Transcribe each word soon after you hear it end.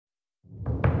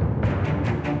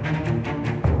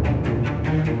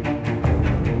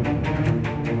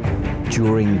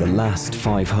During the last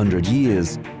 500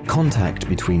 years, contact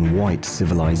between white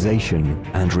civilization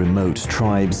and remote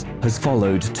tribes has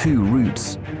followed two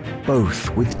routes,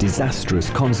 both with disastrous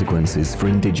consequences for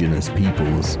indigenous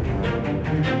peoples.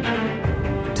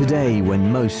 Today,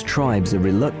 when most tribes are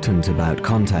reluctant about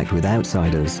contact with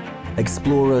outsiders,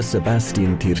 explorer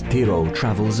Sebastian Tirtirau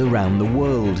travels around the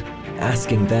world,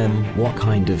 asking them what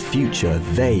kind of future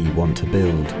they want to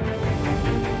build.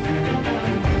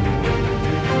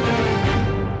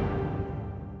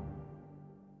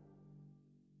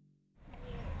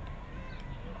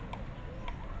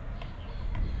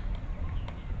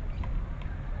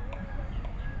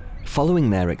 Following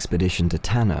their expedition to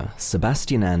Tanna,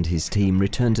 Sebastian and his team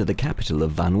return to the capital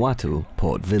of Vanuatu,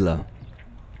 Port Vila.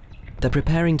 They're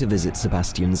preparing to visit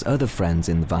Sebastian's other friends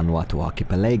in the Vanuatu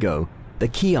archipelago, the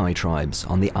Kiai tribes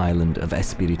on the island of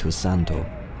Espiritu Santo.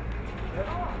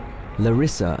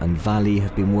 Larissa and Vali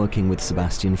have been working with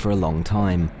Sebastian for a long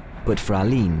time, but for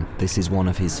Aline, this is one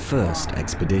of his first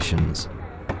expeditions.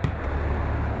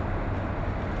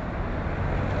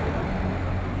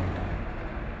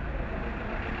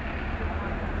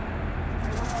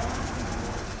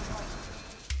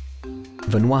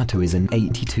 Vanuatu is an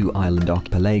 82-island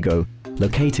archipelago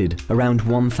located around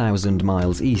 1,000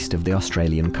 miles east of the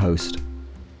Australian coast.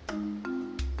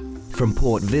 From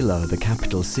Port Vila, the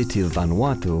capital city of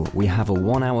Vanuatu, we have a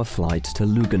 1-hour flight to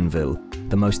Luganville,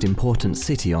 the most important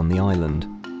city on the island.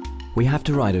 We have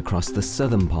to ride across the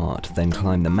southern part, then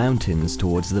climb the mountains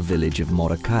towards the village of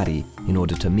Morakari in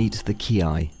order to meet the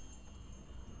Kiai.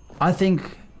 I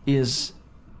think is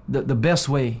the best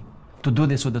way to do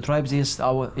this with the tribes is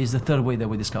the third way that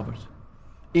we discovered.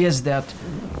 Is that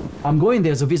I'm going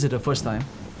there as a visitor first time,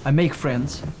 I make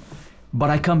friends,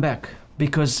 but I come back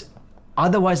because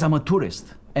otherwise I'm a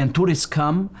tourist, and tourists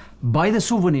come, buy the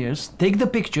souvenirs, take the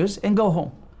pictures and go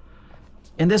home.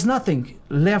 And there's nothing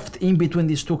left in between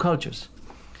these two cultures.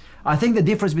 I think the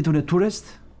difference between a tourist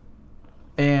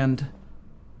and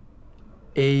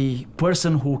a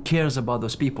person who cares about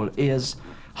those people is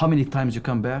how many times you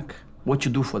come back, what you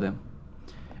do for them.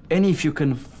 And if you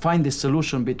can find the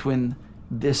solution between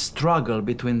this struggle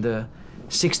between the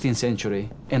 16th century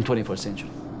and 21st century.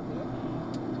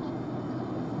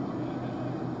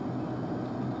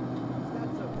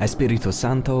 Espiritu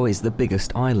Santo is the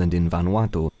biggest island in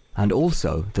Vanuatu and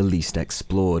also the least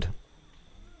explored.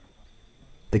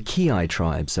 The Kiai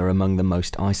tribes are among the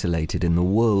most isolated in the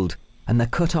world, and they're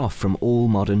cut off from all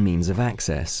modern means of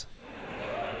access.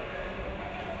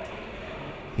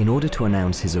 In order to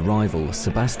announce his arrival,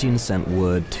 Sebastian sent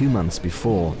word 2 months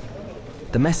before.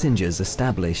 The messengers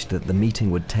established that the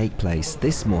meeting would take place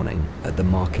this morning at the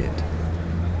market.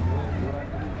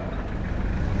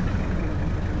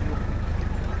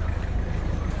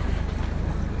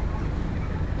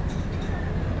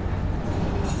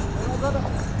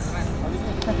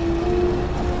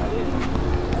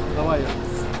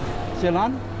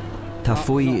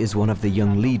 Tafui is one of the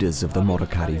young leaders of the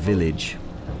Morakari village.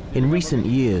 In recent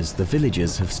years, the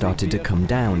villagers have started to come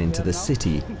down into the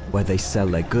city, where they sell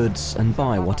their goods and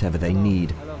buy whatever they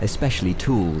need, especially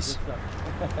tools.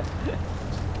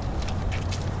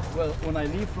 Well, when I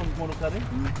leave from Morakari,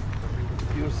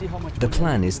 you'll see how much... The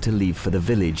plan is to leave for the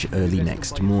village early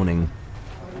next morning.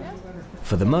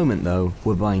 For the moment, though,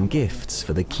 we're buying gifts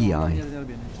for the Kiai.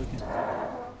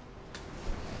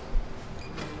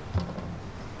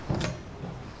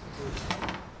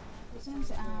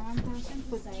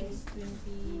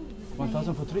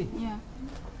 For 3? Yeah.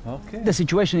 Okay. The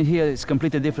situation here is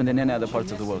completely different than any other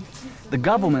parts of the world. The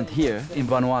government here in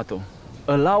Vanuatu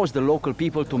allows the local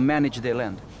people to manage their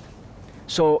land.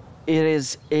 So it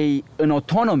is an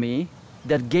autonomy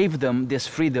that gave them this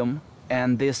freedom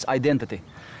and this identity.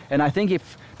 And I think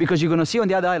because you're going to see on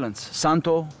the other islands,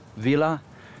 Santo, Vila,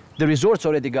 the resorts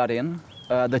already got in.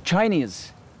 The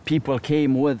Chinese people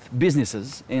came with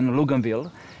businesses in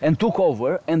Luganville and took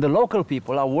over, and the local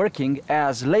people are working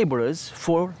as laborers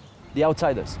for the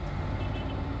outsiders.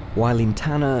 While in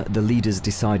Tanna, the leaders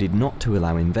decided not to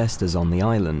allow investors on the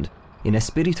island, in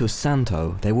Espiritu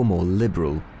Santo they were more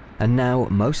liberal, and now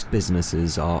most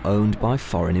businesses are owned by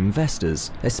foreign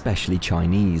investors, especially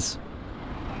Chinese.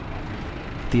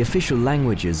 The official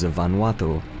languages of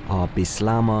Vanuatu are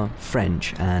Bislama,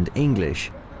 French and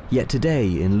English, yet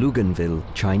today in Luganville,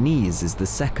 Chinese is the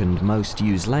second most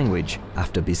used language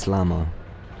after Bislama.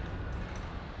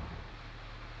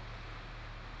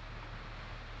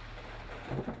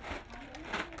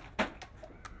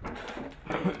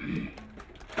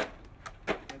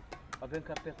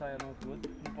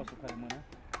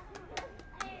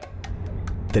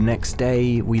 The next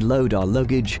day, we load our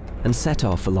luggage and set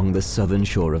off along the southern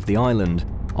shore of the island,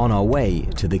 on our way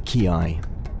to the Kiai.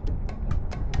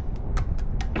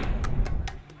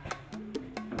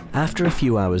 After a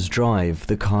few hours' drive,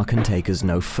 the car can take us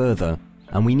no further,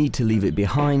 and we need to leave it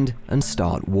behind and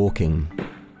start walking.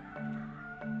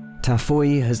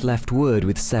 Tafoi has left word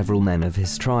with several men of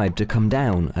his tribe to come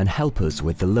down and help us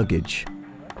with the luggage.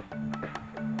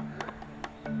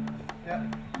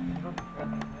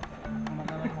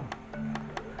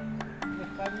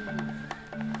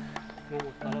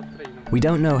 We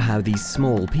don't know how these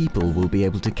small people will be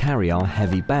able to carry our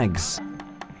heavy bags.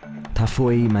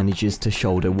 Tafoi manages to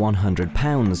shoulder 100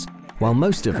 pounds, while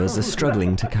most of us are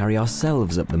struggling to carry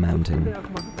ourselves up the mountain.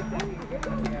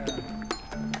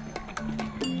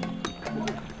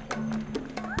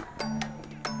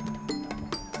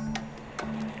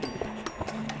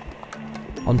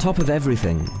 On top of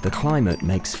everything, the climate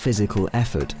makes physical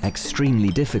effort extremely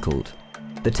difficult.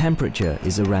 The temperature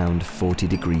is around 40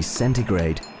 degrees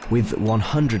centigrade, with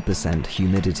 100%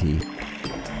 humidity.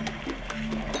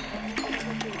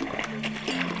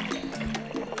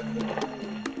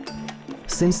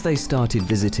 Since they started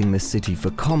visiting the city for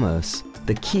commerce,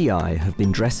 the Kiai have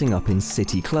been dressing up in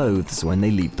city clothes when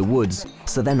they leave the woods,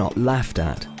 so they're not laughed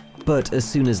at. But as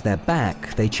soon as they're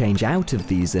back, they change out of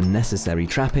these unnecessary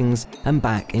trappings and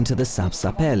back into the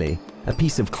sapsapeli, a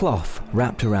piece of cloth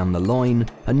wrapped around the loin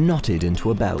and knotted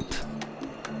into a belt.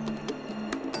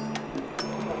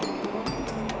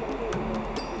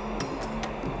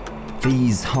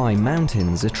 These high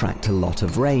mountains attract a lot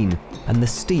of rain, and the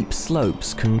steep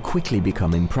slopes can quickly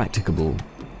become impracticable.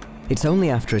 It's only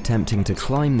after attempting to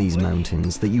climb these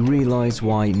mountains that you realize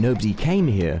why nobody came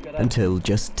here until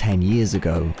just 10 years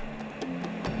ago.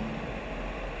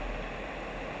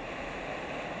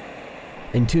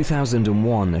 In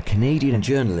 2001, a Canadian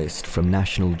journalist from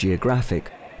National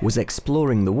Geographic was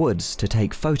exploring the woods to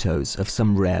take photos of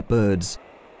some rare birds,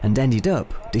 and ended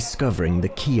up discovering the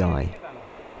Kiai.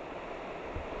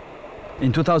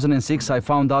 In 2006, I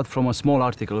found out from a small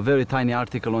article, a very tiny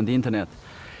article on the internet,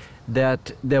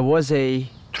 that there was a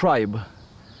tribe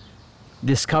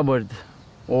discovered,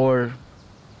 or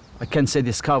I can't say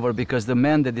discovered because the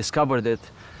man that discovered it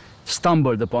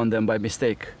stumbled upon them by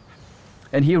mistake.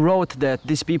 And he wrote that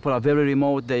these people are very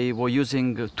remote, they were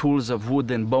using tools of wood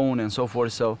and bone and so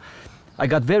forth. So I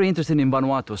got very interested in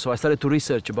Vanuatu, so I started to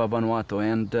research about Vanuatu,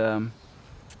 and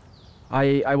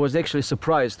I was actually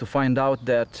surprised to find out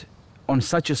that on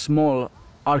such a small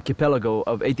archipelago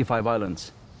of 85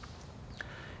 islands,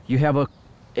 you have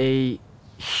a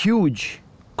huge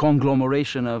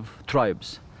conglomeration of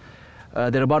tribes.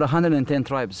 There are about 110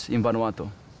 tribes in Vanuatu,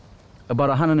 about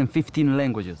 115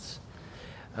 languages.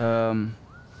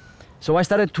 So I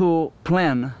started to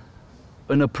plan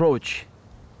an approach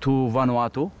to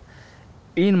Vanuatu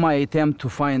in my attempt to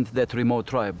find that remote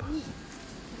tribe.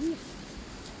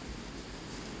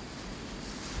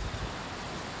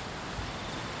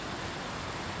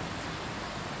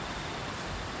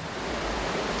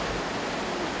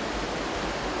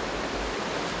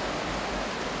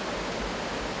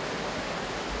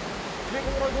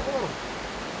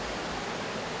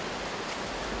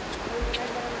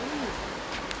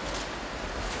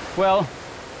 Well,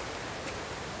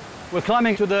 we're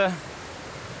climbing to the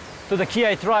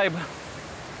Kiai tribe.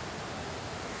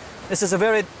 This is a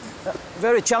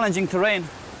very challenging terrain.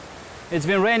 It's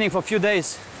been raining for a few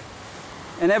days,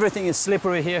 and everything is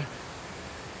slippery here.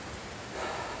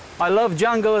 I love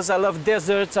jungles, I love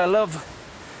deserts, I love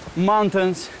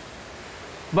mountains,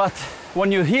 but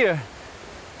when you're here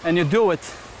and you do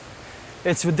it,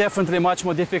 it's definitely much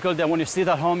more difficult than when you sit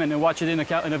at home and you watch it in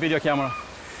a video camera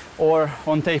or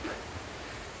on tape.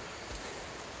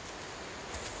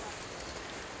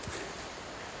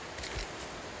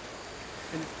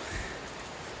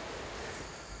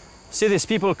 See, these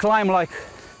people climb like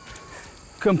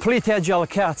complete agile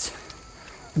cats,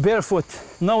 barefoot,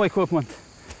 no equipment,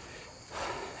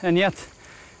 and yet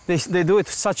they do it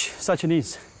with such an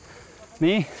ease.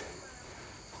 Me,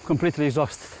 completely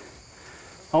exhausted.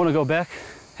 I want to go back,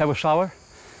 have a shower,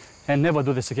 and never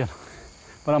do this again.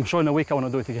 But I'm sure in a week I want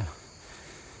to do it again.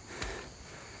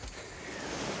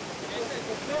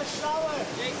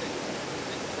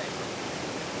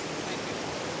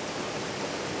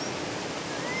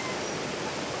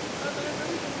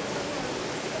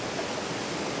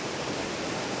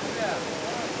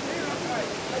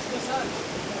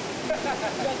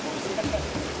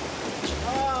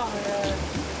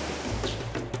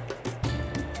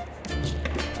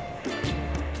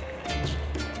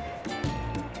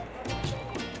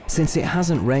 Since it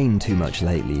hasn't rained too much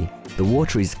lately, the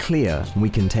water is clear and we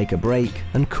can take a break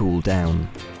and cool down.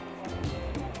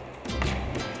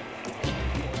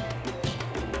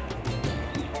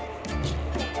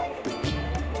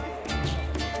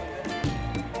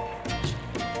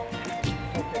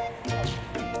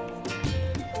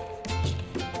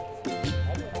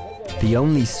 The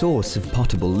only source of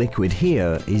potable liquid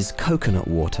here is coconut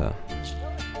water.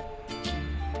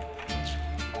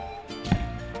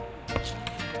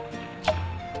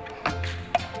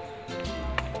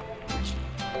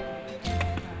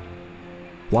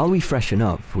 While we freshen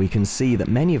up, we can see that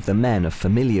many of the men are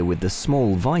familiar with the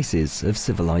small vices of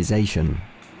civilization.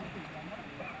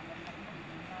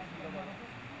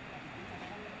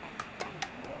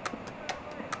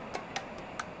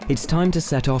 It's time to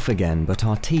set off again, but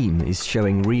our team is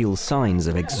showing real signs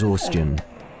of exhaustion.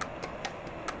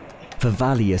 For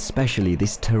Vali especially,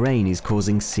 this terrain is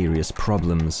causing serious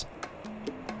problems.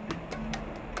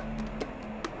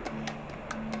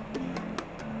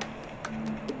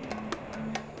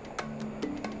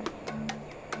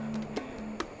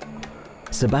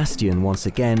 Sebastian once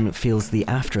again feels the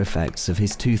after effects of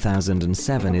his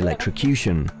 2007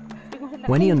 electrocution.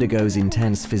 When he undergoes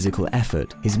intense physical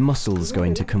effort, his muscles go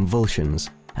into convulsions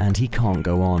and he can't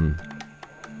go on.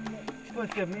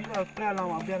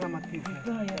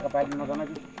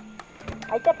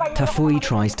 Tafui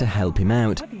tries to help him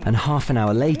out, and half an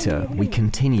hour later we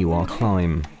continue our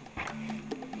climb.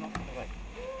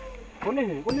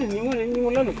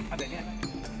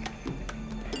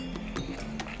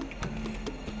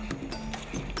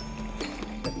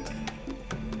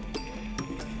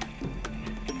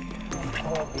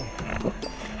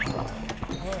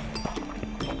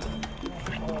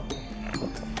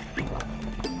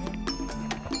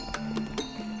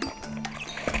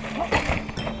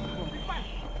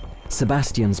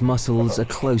 Sebastian's muscles are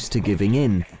close to giving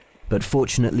in, but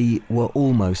fortunately we're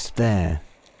almost there.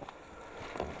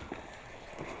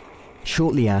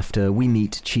 Shortly after, we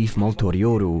meet Chief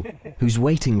Moltorioru, who's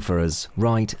waiting for us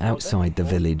right outside the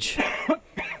village.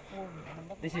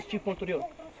 This is Chief Moltorioru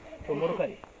from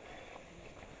Morocco.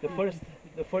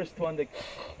 The first one that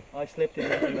I slept in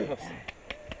the house.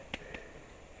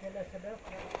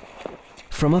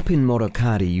 From up in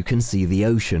Morocari you can see the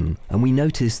ocean, and we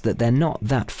notice that they're not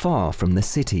that far from the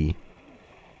city.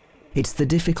 It's the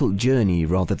difficult journey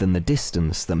rather than the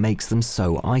distance that makes them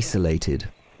so isolated.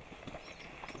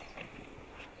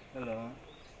 Hello.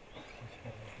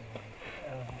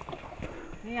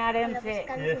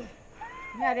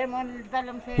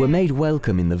 We're made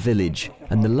welcome in the village,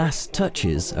 and the last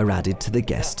touches are added to the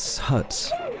guests'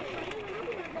 huts.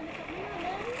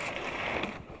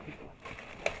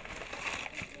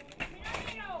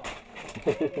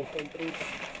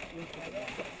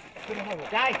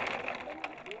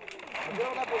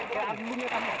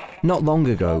 Not long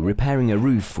ago, repairing a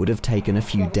roof would have taken a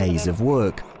few days of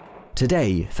work.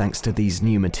 Today, thanks to these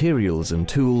new materials and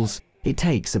tools, it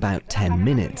takes about 10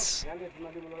 minutes.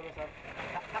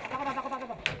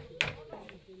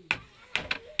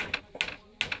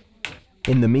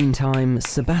 In the meantime,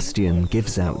 Sebastian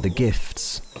gives out the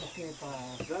gifts.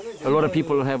 A lot of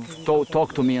people have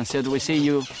talked to me and said, we see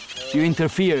you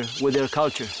interfere with their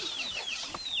culture.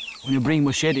 When you bring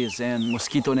machetes and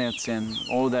mosquito nets and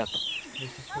all that.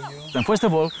 And first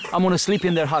of all, I'm going to sleep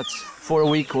in their huts for a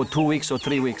week or 2 weeks or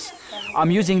 3 weeks. I'm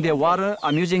using their water,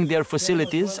 I'm using their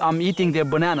facilities, I'm eating their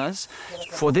bananas.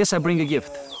 For this, I bring a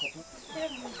gift.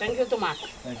 Thank you so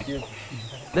much. Thank you.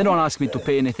 They don't ask me to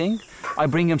pay anything. I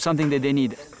bring them something that they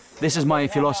need. This is my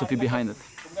philosophy behind it.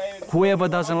 Whoever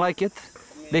doesn't like it,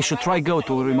 they should try go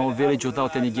to a remote village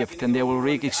without any gift, and they will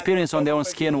experience on their own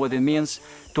skin what it means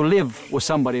to live with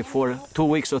somebody for 2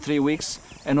 weeks or 3 weeks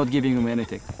and not giving them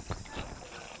anything.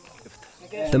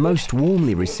 The most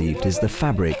warmly received is the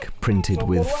fabric printed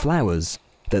with flowers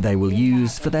that they will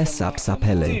use for their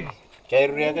sapsapele.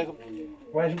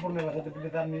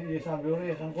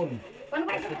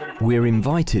 We're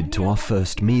invited to our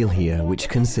first meal here, which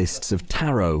consists of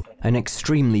taro, an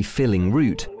extremely filling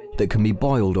root that can be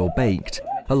boiled or baked,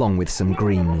 along with some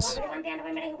greens.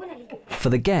 For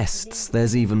the guests,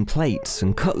 there's even plates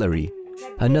and cutlery,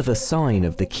 another sign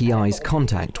of the Kiai's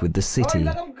contact with the city.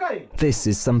 This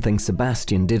is something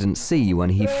Sebastian didn't see when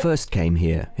he first came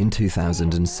here in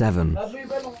 2007.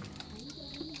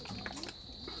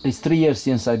 It's 3 years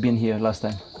since I've been here last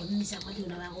time.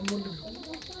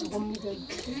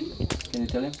 Can you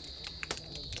tell him?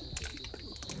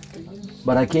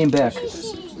 But I came back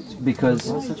because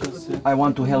I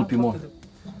want to help you more.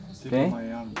 Okay?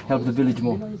 Help the village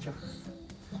more.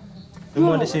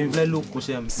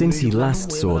 Since he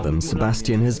last saw them,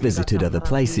 Sebastian has visited other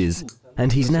places,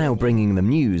 and he's now bringing them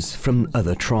news from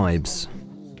other tribes.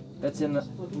 That's in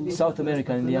South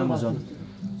America, in the Amazon.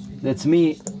 That's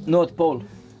me, North Pole.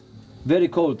 Very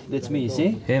cold, that's me,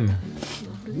 see? Him.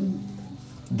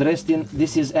 Dressed in,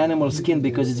 this is animal skin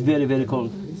because it's very, very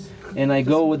cold. And I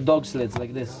go with dog sleds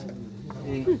like this.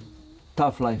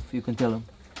 Tough life, you can tell them.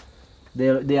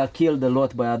 They are killed a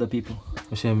lot by other people.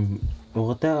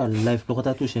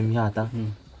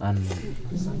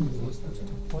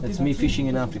 That's me fishing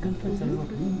in Africa.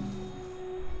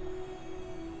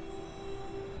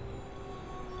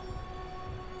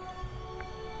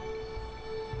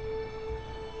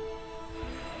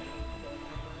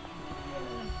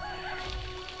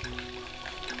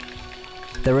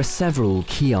 There are several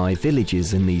Kiai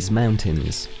villages in these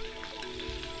mountains.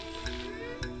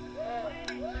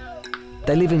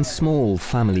 They live in small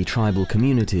family tribal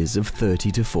communities of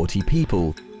 30 to 40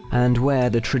 people and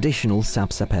wear the traditional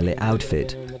sapsapele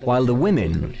outfit, while the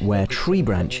women wear tree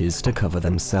branches to cover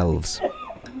themselves.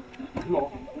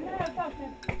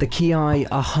 The Kiai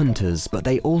are hunters, but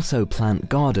they also plant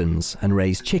gardens and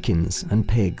raise chickens and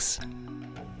pigs.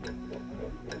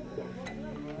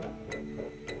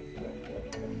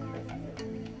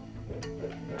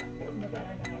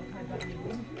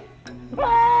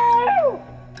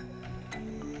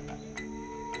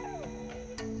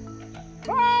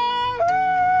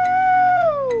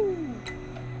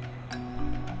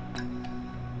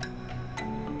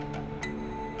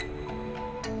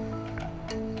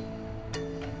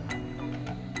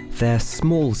 Their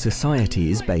small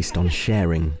society is based on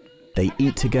sharing. They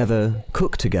eat together,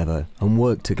 cook together, and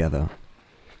work together.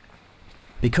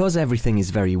 Because everything is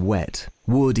very wet,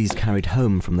 wood is carried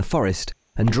home from the forest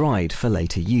and dried for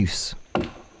later use.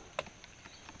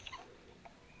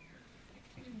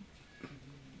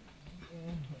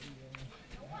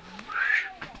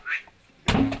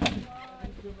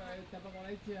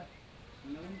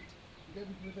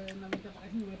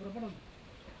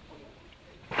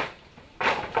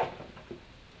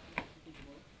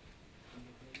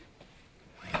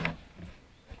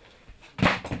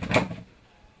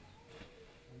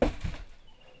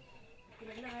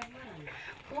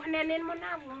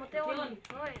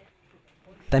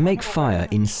 They make fire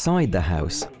inside the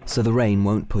house so the rain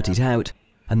won't put it out,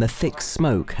 and the thick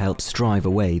smoke helps drive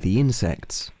away the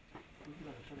insects.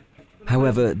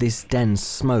 However, this dense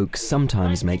smoke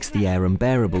sometimes makes the air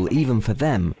unbearable even for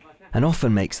them, and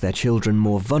often makes their children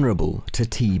more vulnerable to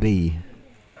TB.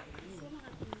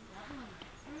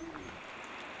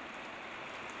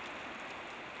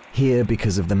 Here,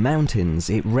 because of the mountains,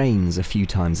 it rains a few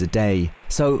times a day,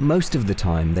 so most of the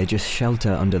time they just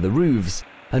shelter under the roofs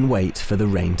and wait for the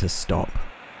rain to stop.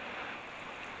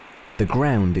 The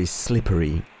ground is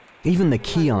slippery. Even the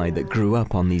Kiai that grew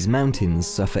up on these mountains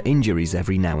suffer injuries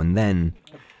every now and then.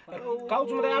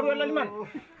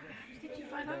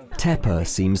 Tepa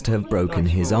seems to have broken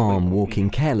his arm walking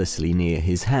carelessly near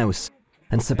his house,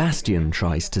 and Sebastian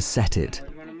tries to set it.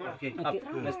 Okay, up.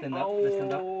 Let's stand up. Let's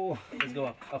stand up. Let's go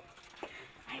up.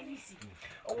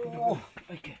 Oh,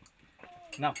 okay.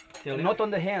 Now, not on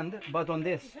the hand, but on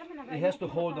this. It has to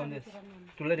hold on this.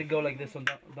 To let it go like this,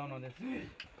 down on this.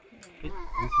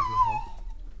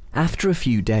 After a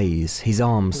few days, his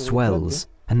arm swells,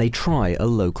 and they try a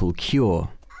local cure.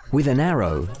 With an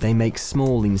arrow, they make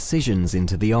small incisions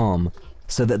into the arm,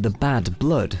 so that the bad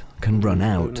blood can run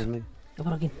out.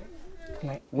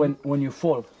 When you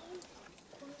fall,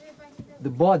 the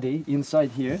body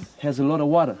inside here has a lot of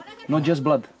water, not just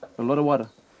blood, a lot of water.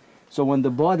 So when the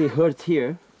body hurts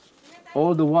here,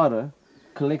 all the water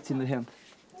collects in the hand.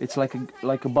 It's like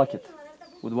a bucket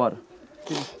with water.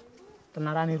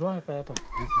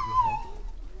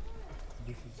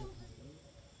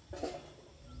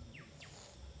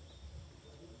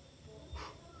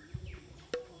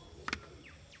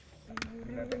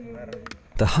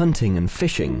 The hunting and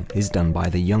fishing is done by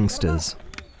the youngsters.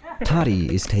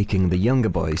 Tari is taking the younger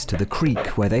boys to the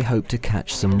creek where they hope to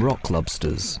catch some rock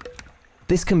lobsters.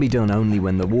 This can be done only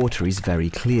when the water is very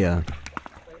clear.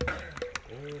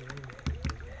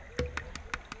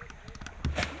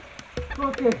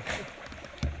 Okay.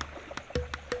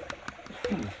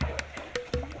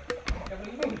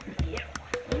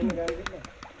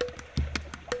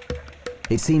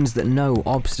 It seems that no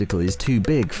obstacle is too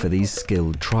big for these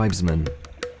skilled tribesmen.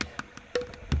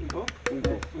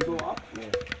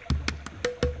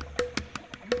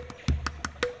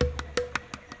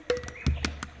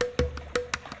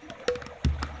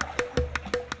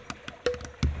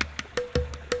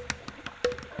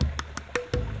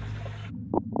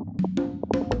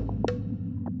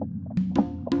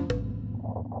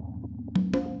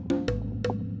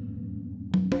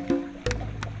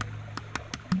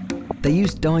 They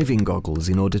use diving goggles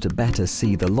in order to better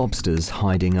see the lobsters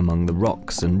hiding among the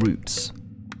rocks and roots.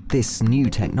 This new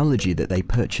technology that they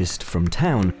purchased from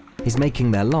town is making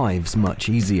their lives much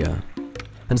easier.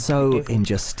 And so, in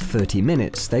just 30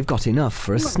 minutes, they've got enough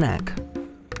for a snack.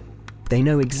 They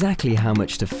know exactly how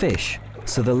much to fish,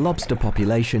 so the lobster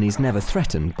population is never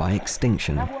threatened by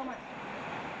extinction.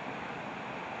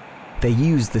 They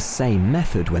use the same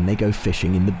method when they go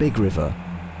fishing in the big river,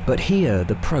 but here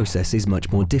the process is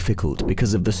much more difficult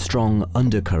because of the strong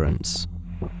undercurrents.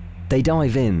 They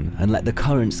dive in and let the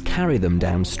currents carry them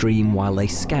downstream while they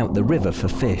scout the river for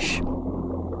fish.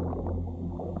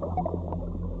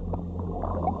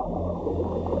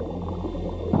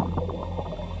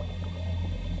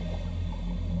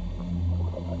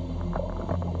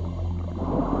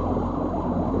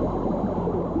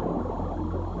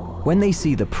 When they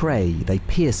see the prey, they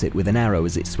pierce it with an arrow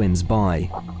as it swims by.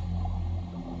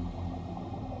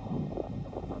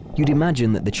 You'd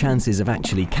imagine that the chances of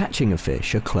actually catching a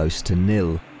fish are close to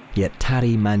nil, yet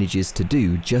Tari manages to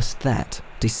do just that,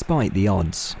 despite the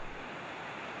odds.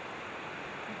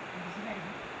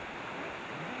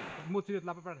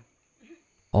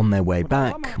 On their way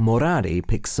back, Morari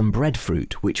picks some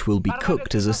breadfruit which will be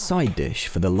cooked as a side dish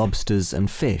for the lobsters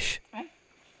and fish.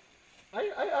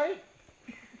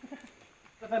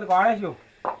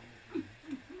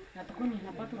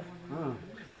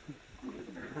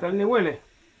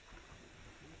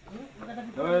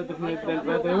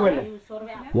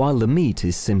 While the meat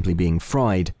is simply being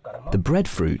fried, the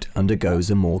breadfruit undergoes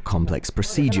a more complex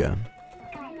procedure.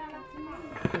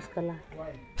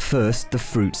 First, the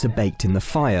fruits are baked in the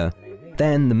fire,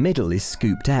 then the middle is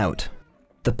scooped out.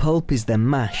 The pulp is then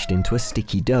mashed into a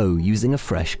sticky dough using a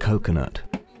fresh coconut.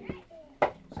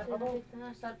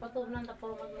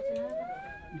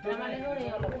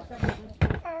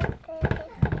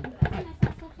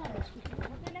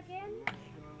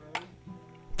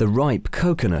 The ripe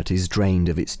coconut is drained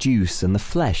of its juice and the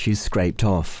flesh is scraped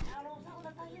off.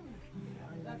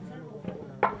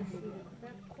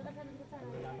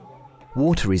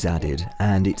 Water is added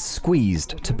and it's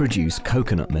squeezed to produce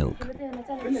coconut milk.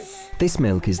 This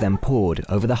milk is then poured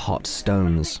over the hot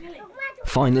stones.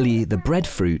 Finally, the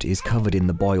breadfruit is covered in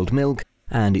the boiled milk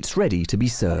and it's ready to be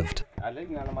served.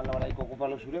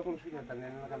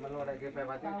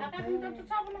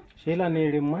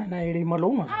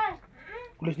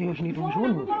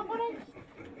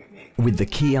 With the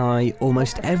Kiai,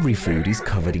 almost every food is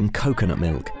covered in coconut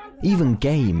milk. Even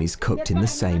game is cooked in the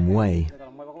same way.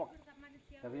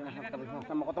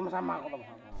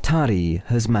 Tari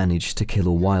has managed to kill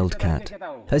a wildcat.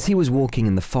 As he was walking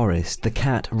in the forest, the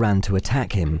cat ran to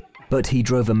attack him, but he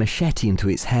drove a machete into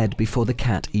its head before the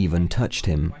cat even touched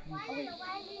him.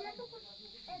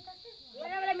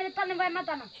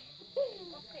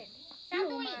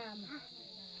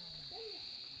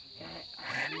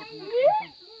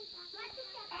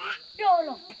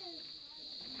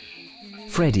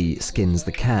 Freddy skins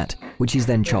the cat, which is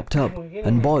then chopped up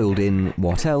and boiled in,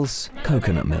 what else?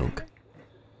 Coconut milk.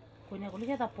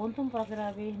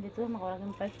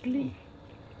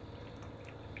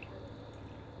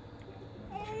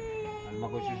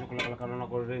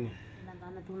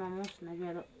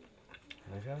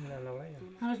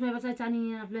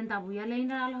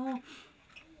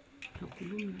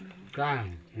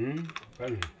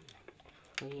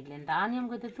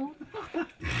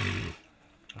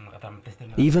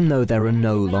 Even though there are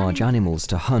no large animals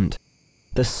to hunt,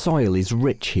 the soil is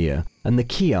rich here and the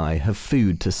Kiai have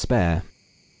food to spare.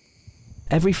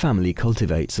 Every family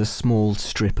cultivates a small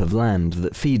strip of land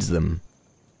that feeds them.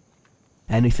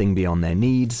 Anything beyond their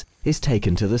needs is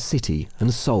taken to the city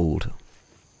and sold.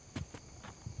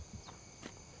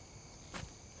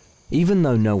 Even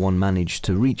though no one managed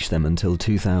to reach them until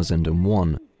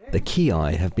 2001, the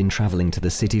Kiai have been travelling to the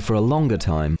city for a longer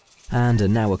time and are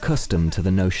now accustomed to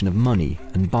the notion of money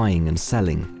and buying and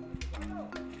selling.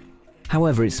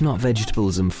 However, it's not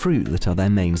vegetables and fruit that are their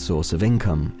main source of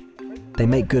income. They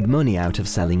make good money out of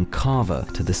selling kava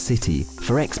to the city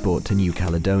for export to New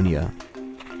Caledonia.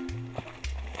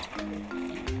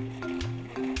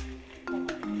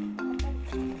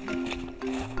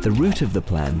 The root of the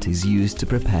plant is used to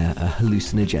prepare a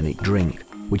hallucinogenic drink,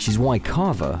 which is why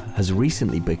kava has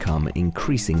recently become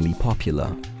increasingly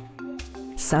popular.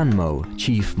 Sanmo,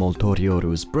 Chief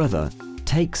Moltorioru's brother,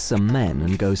 takes some men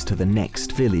and goes to the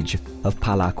next village of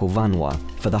Palakovanwa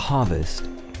for the harvest.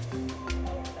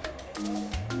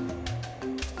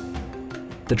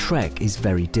 The trek is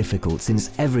very difficult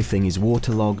since everything is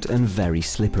waterlogged and very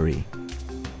slippery.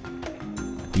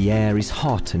 The air is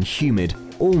hot and humid,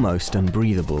 almost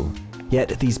unbreathable, yet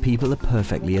these people are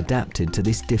perfectly adapted to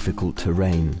this difficult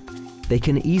terrain. They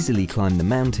can easily climb the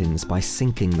mountains by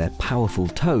sinking their powerful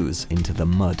toes into the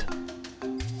mud.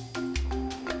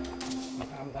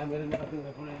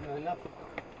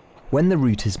 When the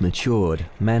root is matured,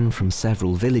 men from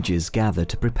several villages gather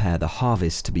to prepare the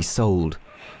harvest to be sold.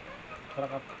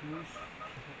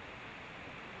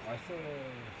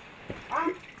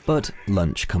 But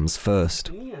lunch comes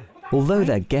first. Although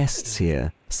they're guests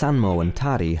here, Sanmo and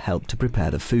Tari help to prepare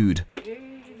the food.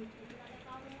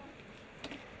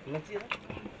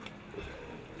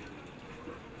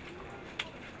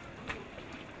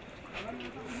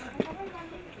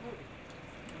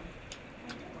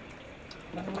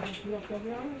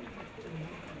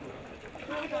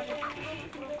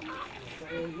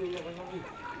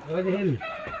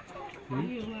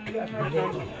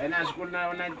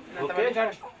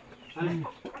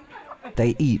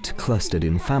 They eat clustered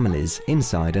in families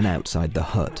inside and outside the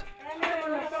hut.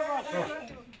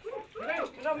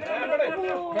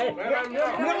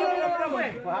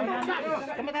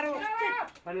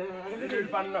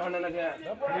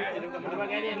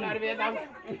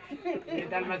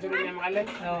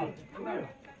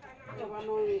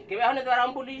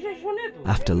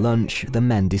 After lunch, the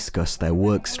men discuss their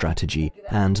work strategy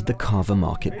and the carver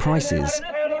market prices.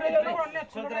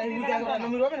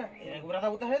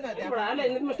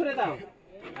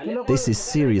 This is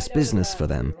serious business for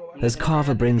them, as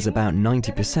carver brings about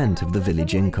 90% of the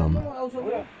village income.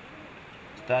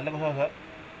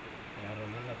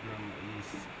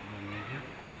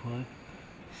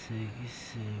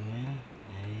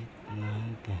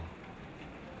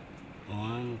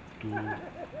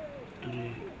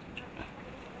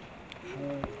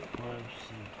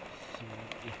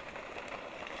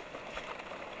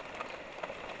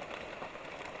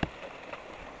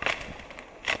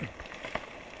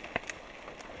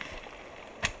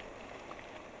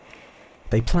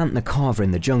 They plant the carver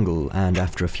in the jungle and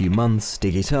after a few months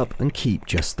dig it up and keep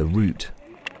just the root.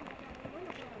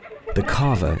 The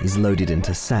carver is loaded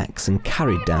into sacks and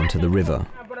carried down to the river.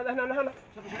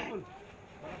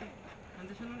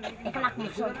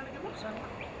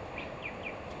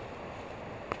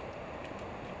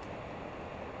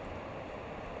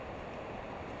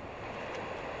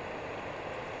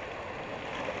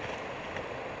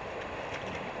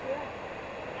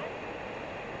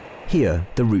 Here,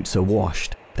 the roots are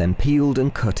washed, then peeled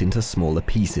and cut into smaller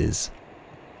pieces.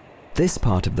 This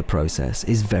part of the process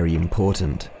is very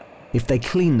important. If they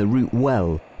clean the root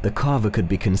well, the carver could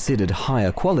be considered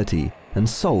higher quality and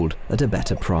sold at a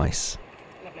better price.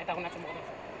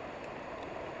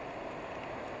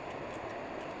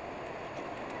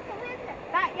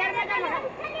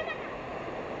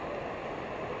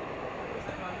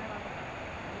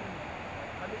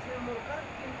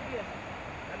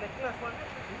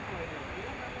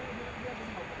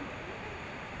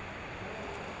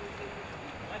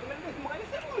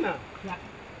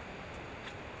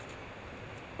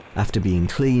 After being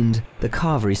cleaned, the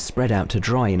carver is spread out to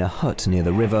dry in a hut near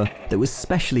the river that was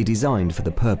specially designed for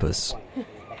the purpose.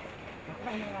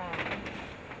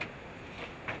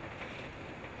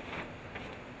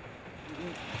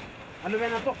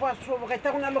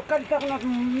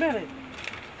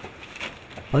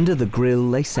 Under the grill,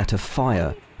 they set a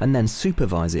fire and then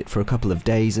supervise it for a couple of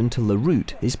days until the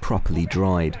root is properly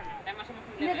dried.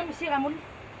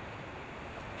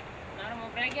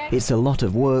 It's a lot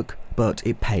of work, but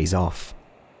it pays off.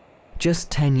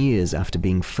 Just 10 years after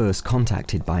being first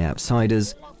contacted by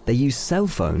outsiders, they use cell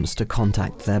phones to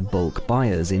contact their bulk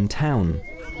buyers in town.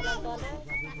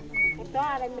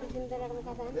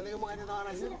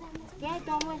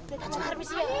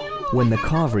 When the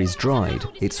carver is dried,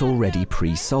 it's already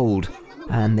pre-sold,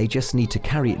 and they just need to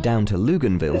carry it down to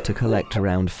Luganville to collect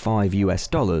around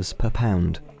 $5 per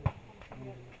pound.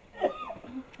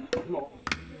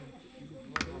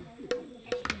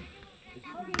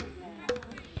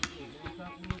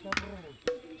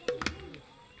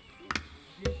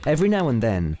 Every now and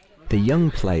then, the young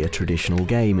play a traditional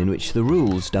game in which the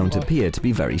rules don't appear to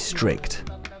be very strict.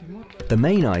 The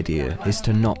main idea is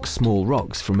to knock small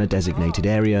rocks from a designated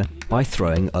area by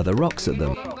throwing other rocks at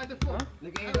them.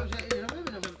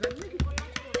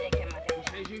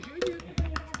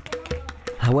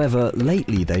 However,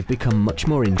 lately they've become much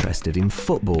more interested in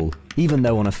football, even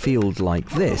though on a field like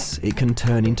this it can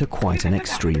turn into quite an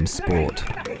extreme sport.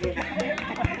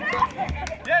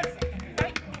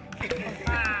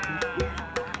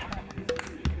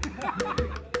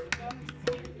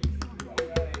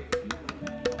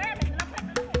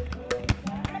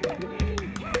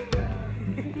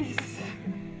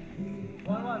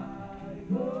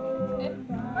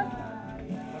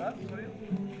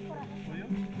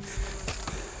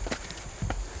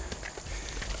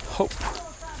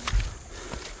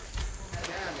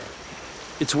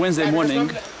 It's Wednesday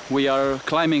morning. We are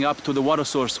climbing up to the water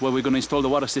source where we're going to install the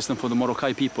water system for the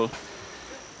Morokai people.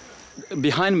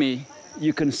 Behind me,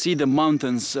 you can see the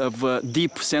mountains of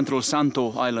deep central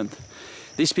Santo Island.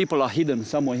 These people are hidden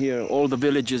somewhere here. All the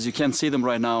villages, you can't see them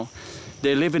right now.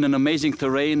 They live in an amazing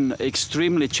terrain,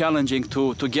 extremely challenging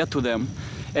to get to them.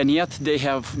 And yet they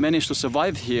have managed to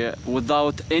survive here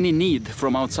without any need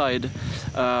from outside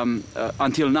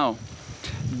until now.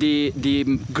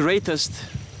 The greatest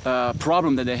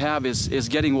problem that they have is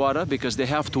getting water, because they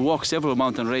have to walk several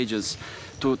mountain ranges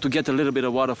to get a little bit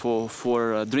of water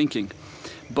for drinking.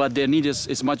 But their need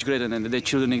is much greater than that. Their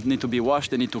children need to be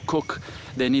washed, they need to cook,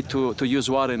 they need to use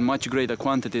water in much greater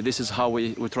quantity. This is how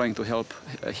we're trying to help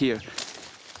here.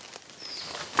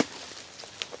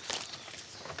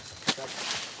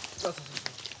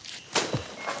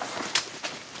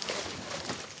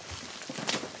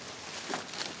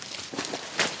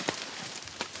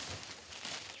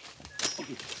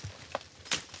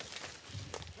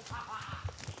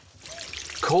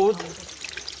 Cold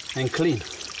and clean.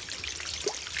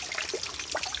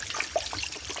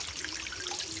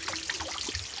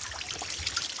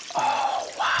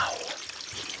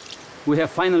 We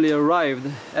have finally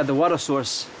arrived at the water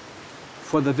source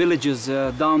for the villages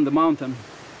down the mountain.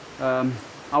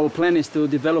 Our plan is to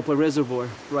develop a reservoir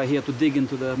right here to dig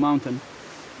into the mountain.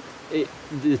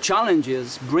 The challenge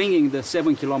is bringing the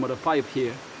 7-kilometer pipe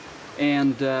here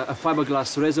and a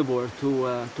fiberglass reservoir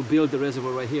to build the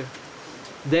reservoir right here.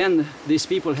 Then these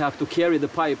people have to carry the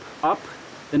pipe up,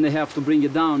 then they have to bring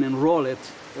it down and roll it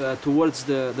towards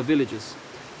the villages.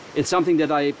 It's something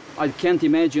that I can't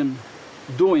imagine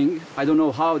doing. I don't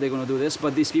know how they're going to do this,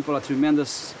 but these people are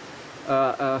tremendous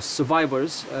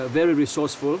survivors, very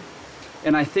resourceful,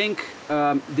 and I think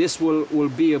this will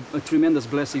be a tremendous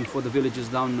blessing for the villages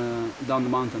down the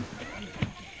mountain.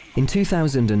 In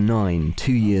 2009,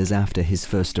 2 years after his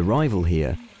first arrival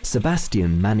here,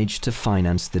 Sebastian managed to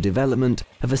finance the development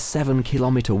of a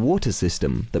 7-kilometer water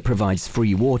system that provides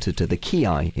free water to the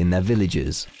Kiai in their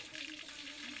villages.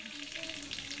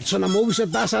 Sona mausa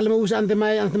tasal mausa ante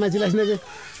mai jelas nege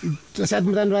saat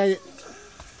mutan rai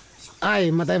ai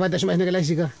matai vada semai nege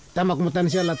laisika tamak mutan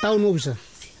siala tahun mausa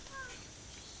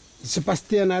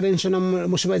Sebastian aren sona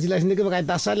musa jelas nege pakai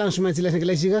tasal langsung jelas nege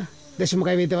laisika des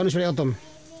makai vete vanu sebagai otom.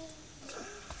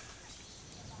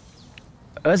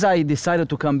 As I decided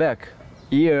to come back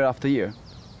year after year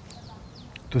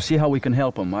to see how we can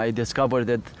help them, I discovered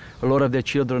that a lot of their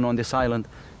children on this island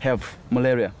have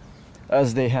malaria,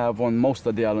 as they have on most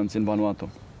of the islands in Vanuatu.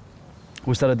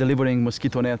 We started delivering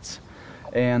mosquito nets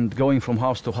and going from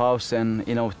house to house and,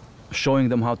 you know, showing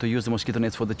them how to use the mosquito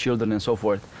nets for the children and so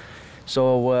forth.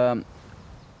 So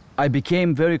I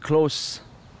became very close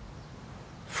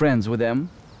friends with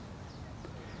them,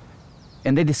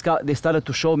 and they started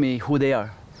to show me who they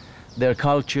are, their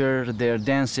culture, their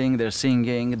dancing, their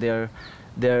singing,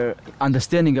 their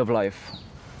understanding of life.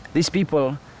 These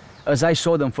people, as I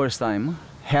saw them first time,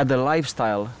 had a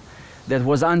lifestyle that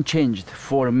was unchanged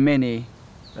for many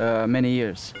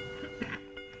years.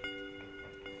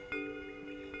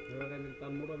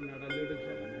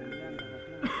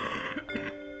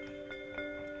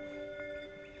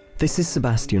 This is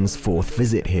Sebastian's 4th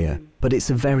visit here, but it's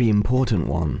a very important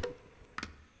one.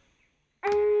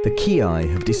 The Kiai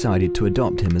have decided to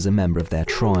adopt him as a member of their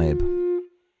tribe.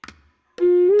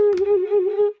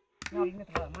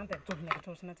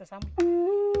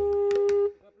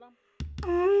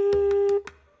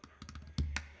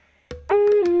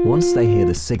 Once they hear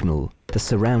the signal, the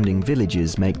surrounding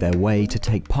villages make their way to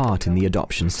take part in the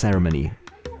adoption ceremony.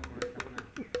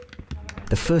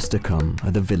 The first to come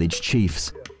are the village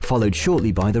chiefs, followed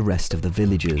shortly by the rest of the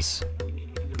villagers.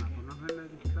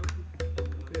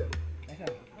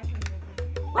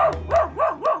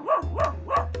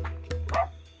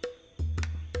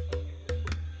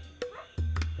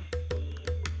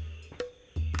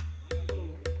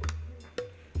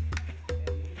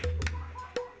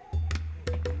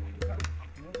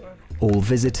 All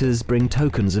visitors bring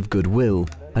tokens of goodwill,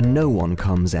 and no one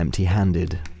comes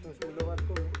empty-handed.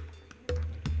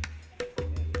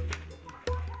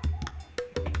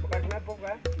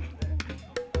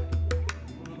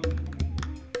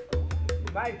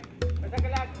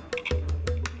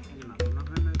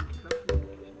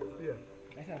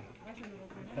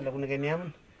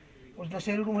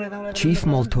 Chief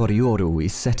Moltorioru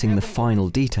is setting the final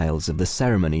details of the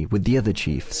ceremony with the other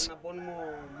chiefs.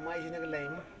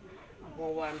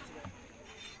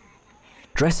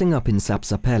 Dressing up in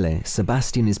sapsapele,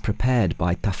 Sebastian is prepared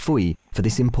by Tafui for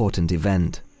this important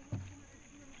event.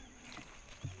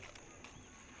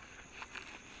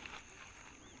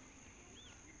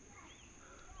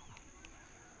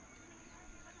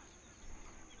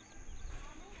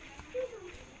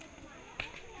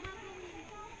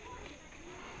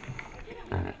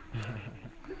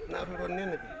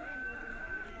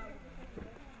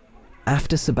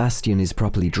 After Sebastian is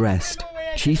properly dressed,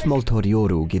 Chief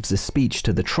Moltorioru gives a speech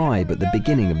to the tribe at the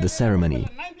beginning of the ceremony.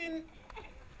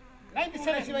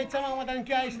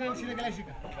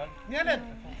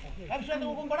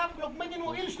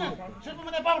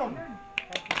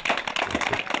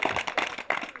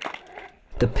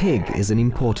 The pig is an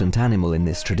important animal in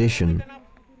this tradition.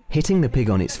 Hitting the pig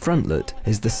on its frontlet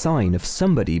is the sign of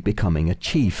somebody becoming a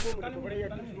chief.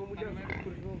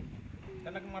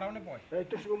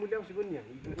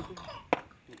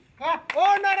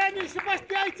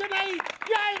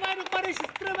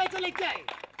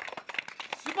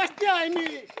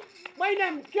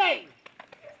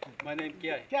 My name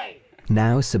Kiai.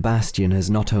 Now Sebastian has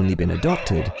not only been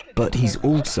adopted, but he's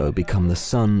also become the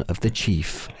son of the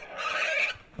chief.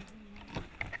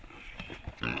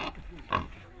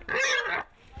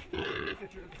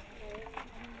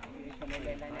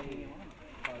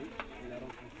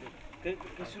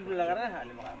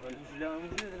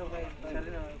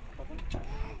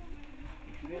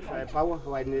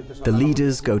 The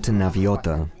leaders go to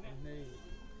Naviota.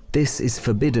 This is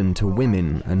forbidden to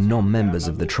women and non-members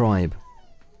of the tribe.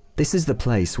 This is the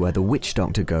place where the witch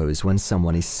doctor goes when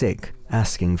someone is sick,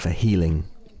 asking for healing.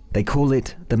 They call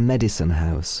it the medicine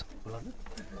house.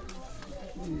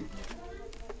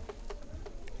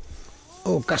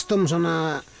 O custom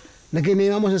sona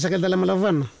naginimamos sa sakal dala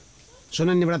malavan.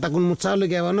 Sona ni brata kun mutsalo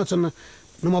ke awano sona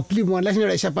no mapli mo la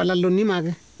sinora isa pala lo ni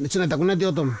mag. Nitsuna ta kuna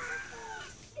diotom.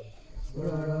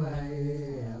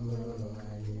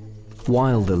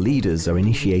 While the leaders are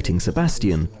initiating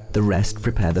Sebastian, the rest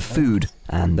prepare the food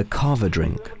and the kava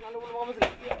drink.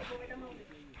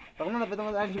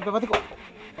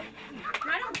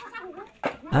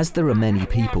 As there are many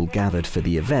people gathered for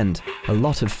the event, a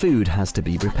lot of food has to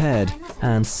be prepared,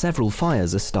 and several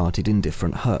fires are started in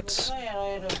different huts.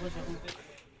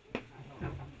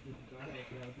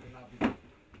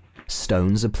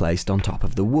 Stones are placed on top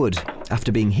of the wood.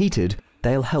 After being heated,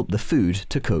 they'll help the food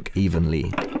to cook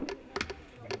evenly.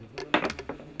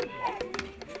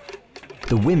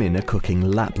 The women are cooking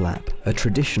lap-lap, a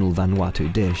traditional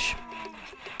Vanuatu dish.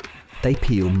 They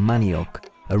peel manioc,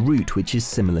 a root which is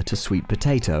similar to sweet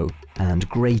potato, and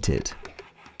grate it.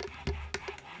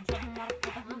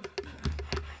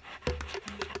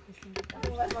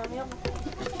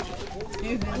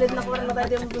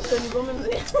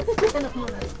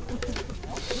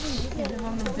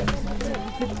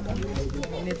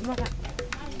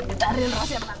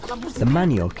 The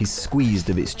manioc is squeezed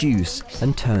of its juice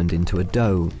and turned into a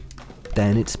dough.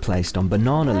 Then it's placed on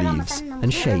banana leaves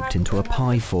and shaped into a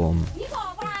pie form.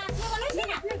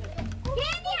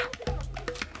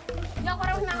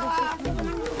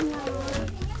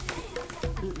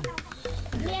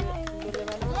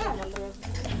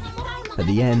 At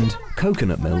the end,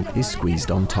 coconut milk is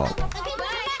squeezed on top.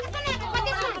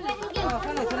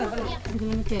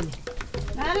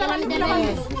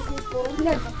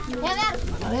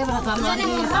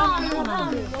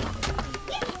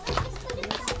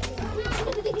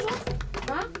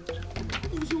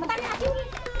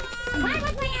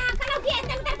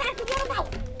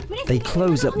 They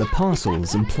close up the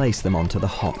parcels and place them onto the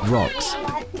hot rocks.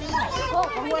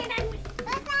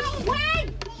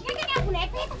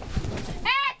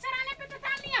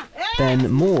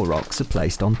 Then more rocks are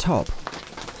placed on top.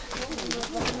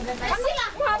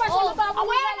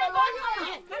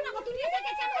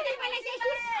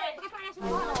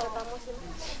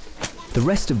 The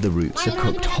rest of the roots are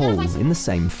cooked whole in the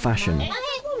same fashion.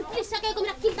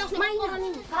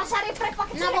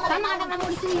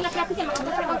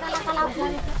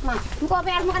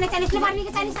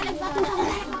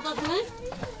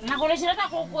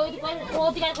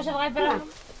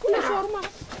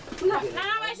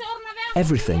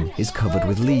 Everything is covered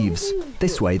with leaves.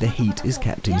 This way the heat is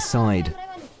kept inside.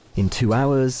 In 2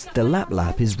 hours, the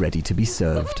lap-lap is ready to be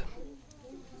served.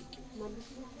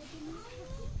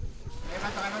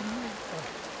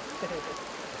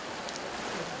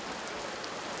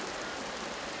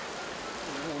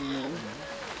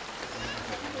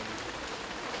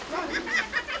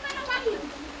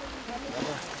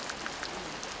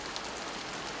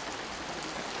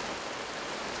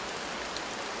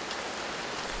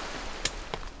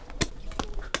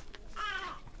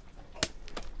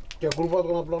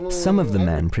 Some of the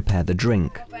men prepare the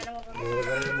drink.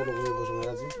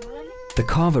 The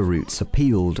kava roots are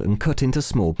peeled and cut into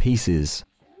small pieces.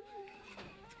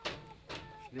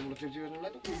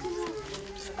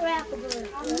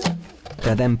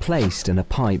 They're then placed in a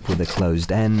pipe with a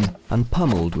closed end and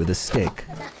pummeled with a stick.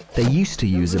 They used to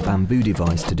use a bamboo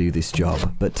device to do this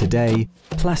job, but today,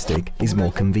 plastic is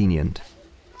more convenient.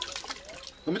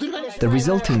 The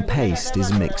resulting paste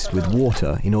is mixed with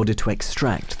water in order to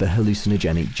extract the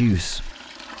hallucinogenic juice.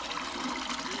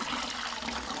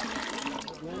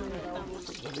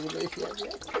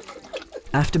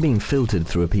 After being filtered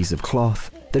through a piece of cloth,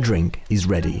 the drink is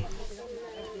ready.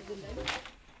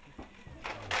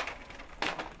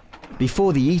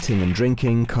 Before the eating and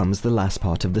drinking comes the last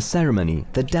part of the ceremony,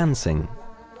 the dancing.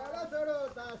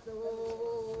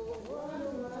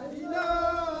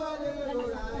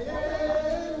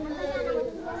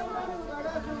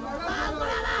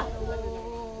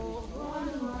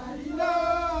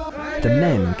 The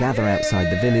men gather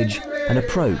outside the village and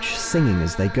approach, singing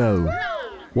as they go.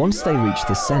 Once they reach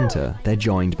the centre, they're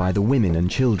joined by the women and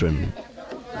children.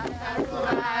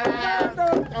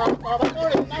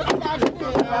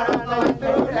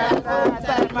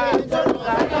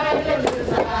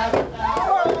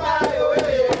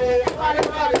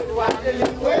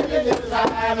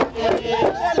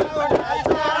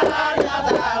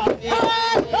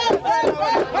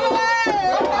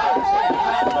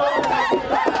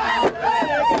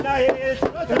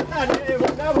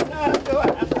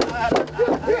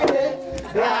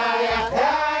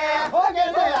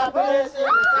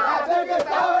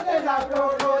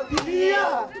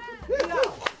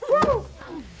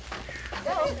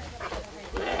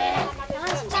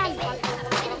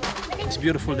 It's a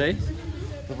beautiful day,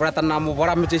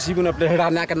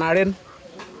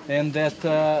 and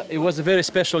that it was a very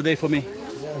special day for me.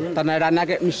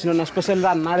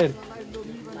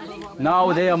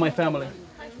 Now they are my family.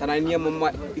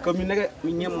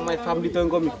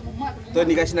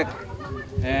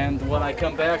 And when I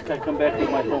come back to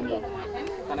my home now.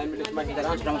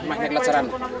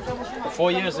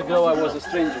 4 years ago I was a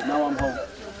stranger, now I'm home.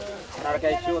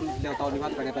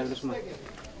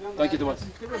 Thank you to us.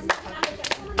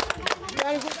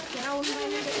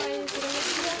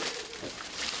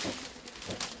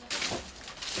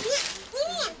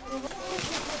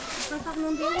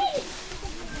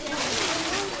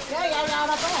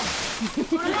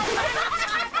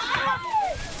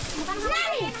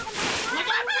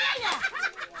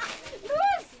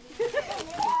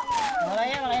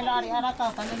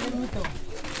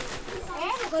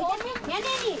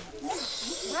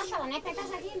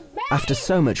 After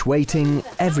so much waiting,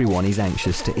 everyone is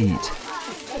anxious to eat.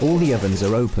 All the ovens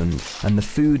are opened and the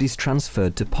food is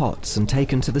transferred to pots and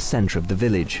taken to the centre of the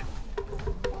village.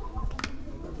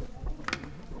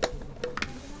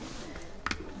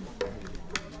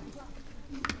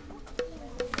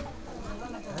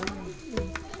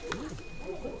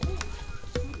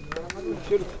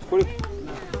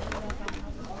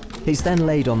 It's then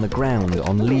laid on the ground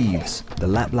on leaves, the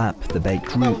lap-lap, the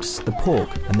baked roots, the pork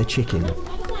and the chicken.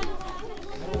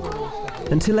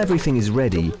 Until everything is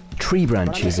ready, tree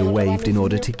branches are waved in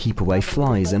order to keep away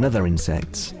flies and other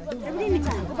insects.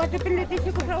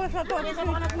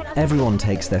 Everyone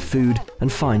takes their food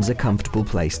and finds a comfortable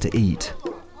place to eat.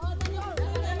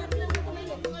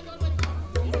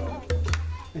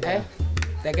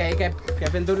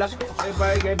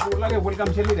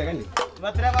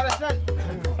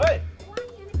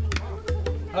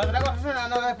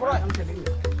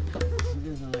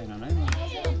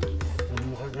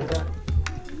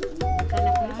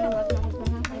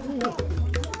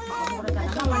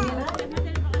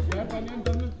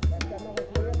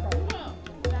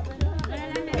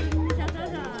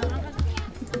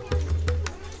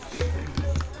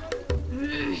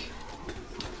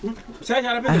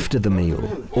 After the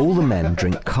meal, all the men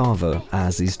drink kava,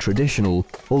 as is traditional,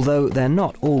 although they're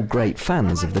not all great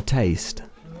fans of the taste.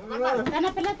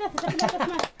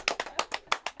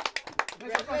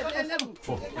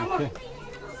 Okay.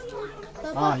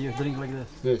 Ah, you drink like this?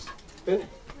 Yes.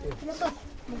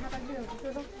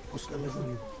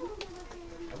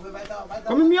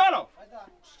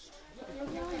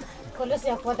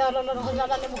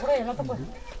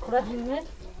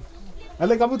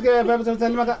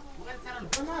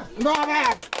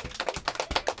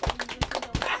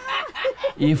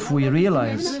 If we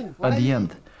realize at the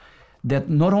end that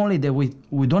not only that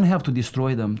we don't have to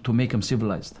destroy them to make them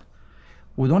civilized,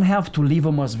 we don't have to leave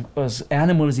them as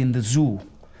animals in the zoo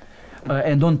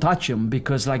and don't touch them,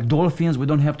 because like dolphins we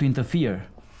don't have to interfere.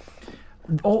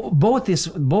 Both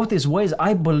these ways,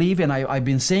 I believe, and I've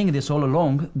been saying this all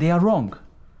along, they are wrong.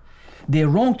 They're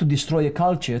wrong to destroy a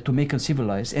culture to make them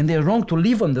civilized, and they're wrong to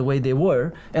leave them the way they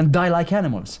were and die like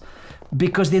animals,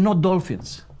 because they're not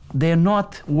dolphins, they're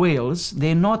not whales,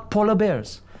 they're not polar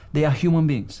bears, they are human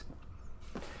beings.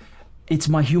 It's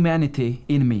my humanity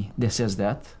in me that says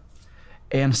that.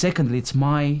 And secondly, it's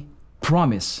my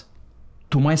promise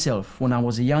to myself when I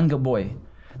was a younger boy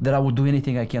that I would do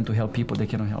anything I can to help people that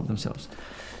cannot help themselves.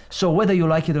 So whether you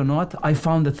like it or not, I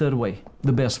found the third way,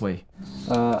 the best way.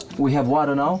 We have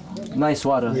water now, nice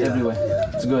water everywhere.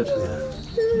 It's good.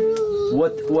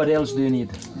 What else do you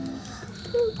need?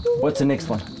 What's the next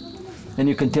one? And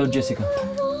you can tell Jessica.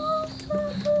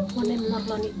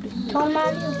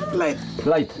 Light.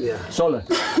 Light. Yeah. Solar.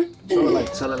 Solar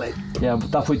light. Solar light. Yeah,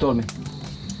 Tafu told me.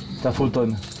 Tafu told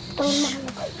me.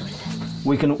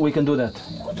 We can do that.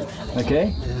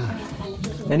 Okay? Yeah.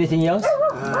 Anything else?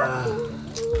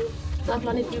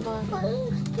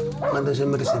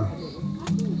 Medicine.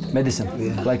 Medicine.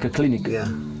 Yeah. Like a clinic. Yeah.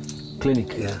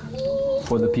 Clinic. Yeah.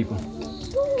 For the people.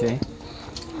 Okay?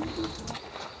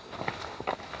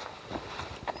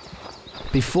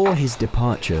 Before his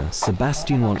departure,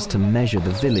 Sebastian wants to measure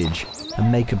the village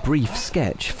and make a brief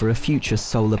sketch for a future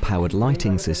solar-powered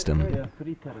lighting system.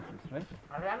 3 terraces, right?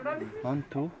 1,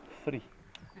 2, 3.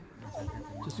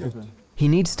 He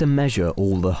needs to measure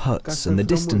all the huts and the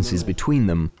distances between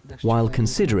them while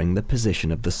considering the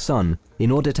position of the sun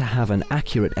in order to have an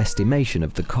accurate estimation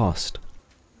of the cost.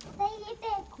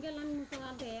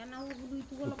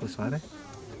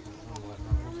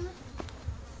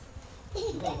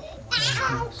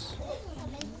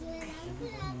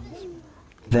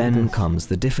 Then comes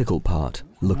the difficult part,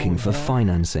 looking for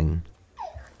financing.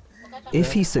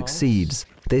 If he succeeds,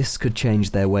 this could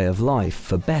change their way of life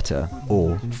for better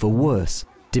or for worse,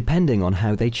 depending on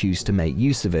how they choose to make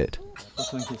use of it.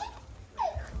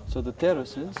 So the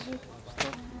terraces,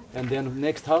 and then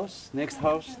next house, next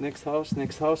house, next house,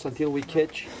 next house, until we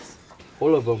catch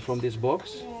all of them from this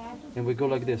box, and we go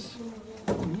like this.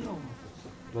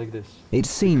 Like this. It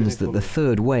seems that the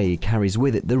third way carries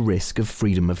with it the risk of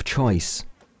freedom of choice,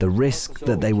 the risk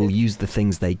that they will use the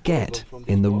things they get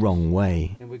in the wrong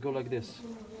way. And we go like this.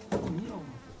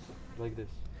 Like this.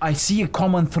 I see a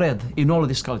common thread in all of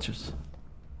these cultures.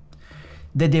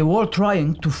 That they're all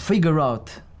trying to figure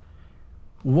out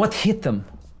what hit them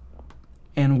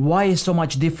and why is so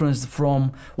much difference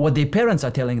from what their parents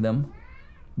are telling them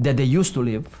that they used to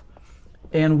live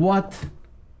and what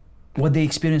they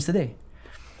experience today.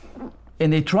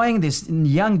 And they're trying, this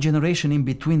young generation in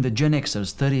between, the Gen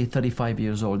Xers, 30, 35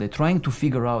 years old, they're trying to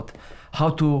figure out how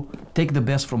to take the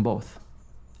best from both.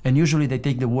 And usually they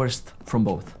take the worst from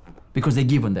both because they're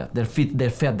given that, they're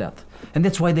fed that. And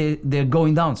that's why they're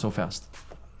going down so fast.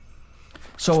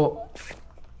 So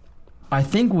I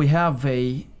think we have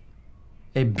a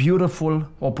beautiful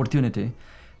opportunity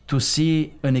to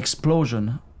see an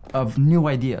explosion of new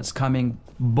ideas coming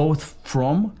both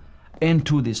from and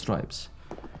to these tribes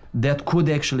that could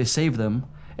actually save them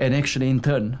and actually in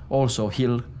turn also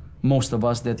heal most of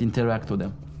us that interact with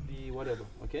them. Whatever,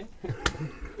 okay?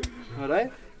 All right?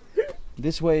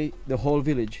 This way the whole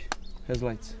village has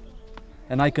lights.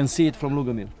 And I can see it from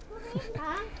Lugamil.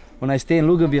 When I stay in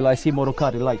Luganville, I see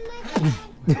Morokari light.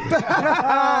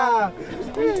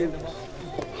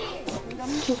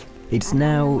 It's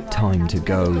now time to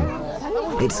go.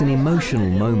 It's an emotional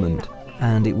moment,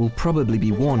 and it will probably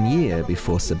be 1 year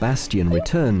before Sebastian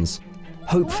returns,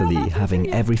 hopefully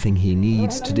having everything he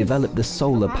needs to develop the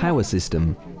solar power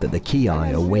system that the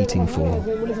Kiai are waiting for.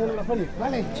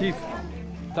 Chief,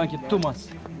 thank you too much.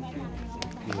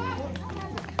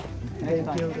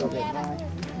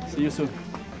 See you soon.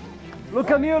 Look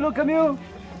at you, look at you.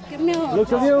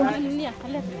 Look at you.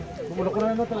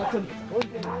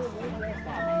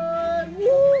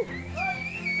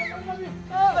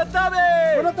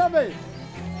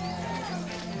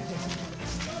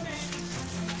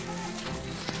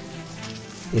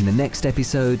 In the next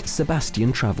episode,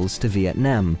 Sebastian travels to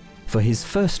Vietnam for his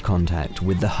first contact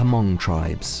with the Hmong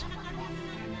tribes.